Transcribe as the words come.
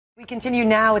We continue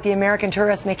now with the American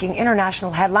tourist making international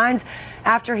headlines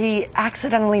after he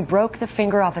accidentally broke the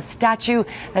finger off a statue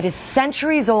that is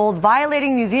centuries old,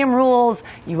 violating museum rules.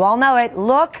 You all know it.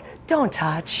 Look, don't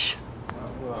touch.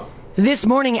 This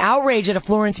morning, outrage at a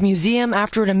Florence museum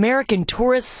after an American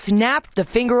tourist snapped the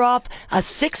finger off a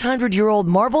 600-year-old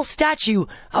marble statue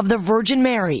of the Virgin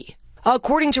Mary.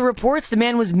 According to reports, the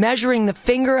man was measuring the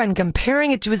finger and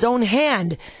comparing it to his own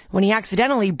hand when he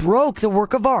accidentally broke the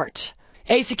work of art.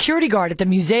 A security guard at the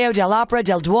Museo dell'Opera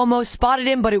del Duomo spotted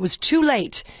him, but it was too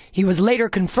late. He was later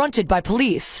confronted by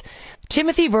police.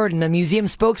 Timothy Verdon, a museum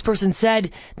spokesperson,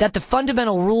 said that the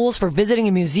fundamental rules for visiting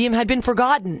a museum had been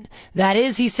forgotten. That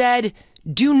is, he said,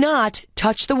 do not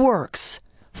touch the works.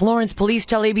 Florence police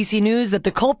tell ABC News that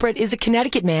the culprit is a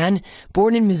Connecticut man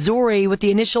born in Missouri with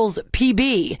the initials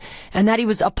PB, and that he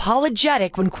was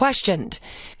apologetic when questioned.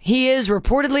 He is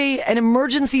reportedly an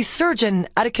emergency surgeon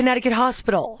at a Connecticut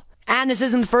hospital. And this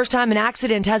isn't the first time an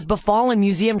accident has befallen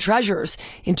museum treasures.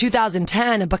 In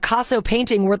 2010, a Picasso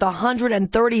painting worth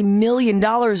 $130 million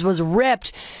was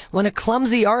ripped when a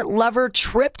clumsy art lever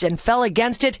tripped and fell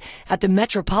against it at the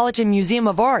Metropolitan Museum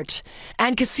of Art.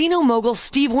 And casino mogul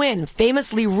Steve Wynn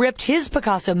famously ripped his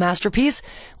Picasso masterpiece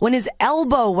when his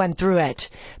elbow went through it.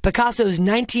 Picasso's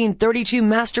 1932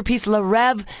 masterpiece Le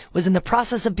Rêve was in the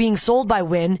process of being sold by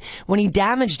Wynn when he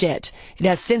damaged it. It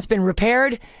has since been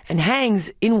repaired and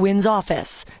hangs in Wynn's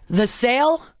office. The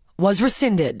sale was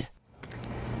rescinded.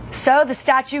 So the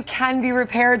statue can be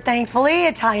repaired, thankfully.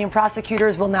 Italian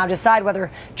prosecutors will now decide whether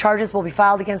charges will be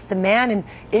filed against the man and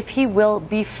if he will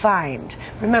be fined.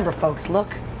 Remember, folks,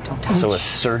 look, don't touch. So a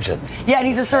surgeon. Yeah, and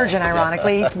he's a surgeon,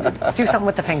 ironically. Do something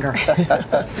with the finger.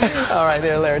 All right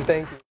there, Larry. Thank you.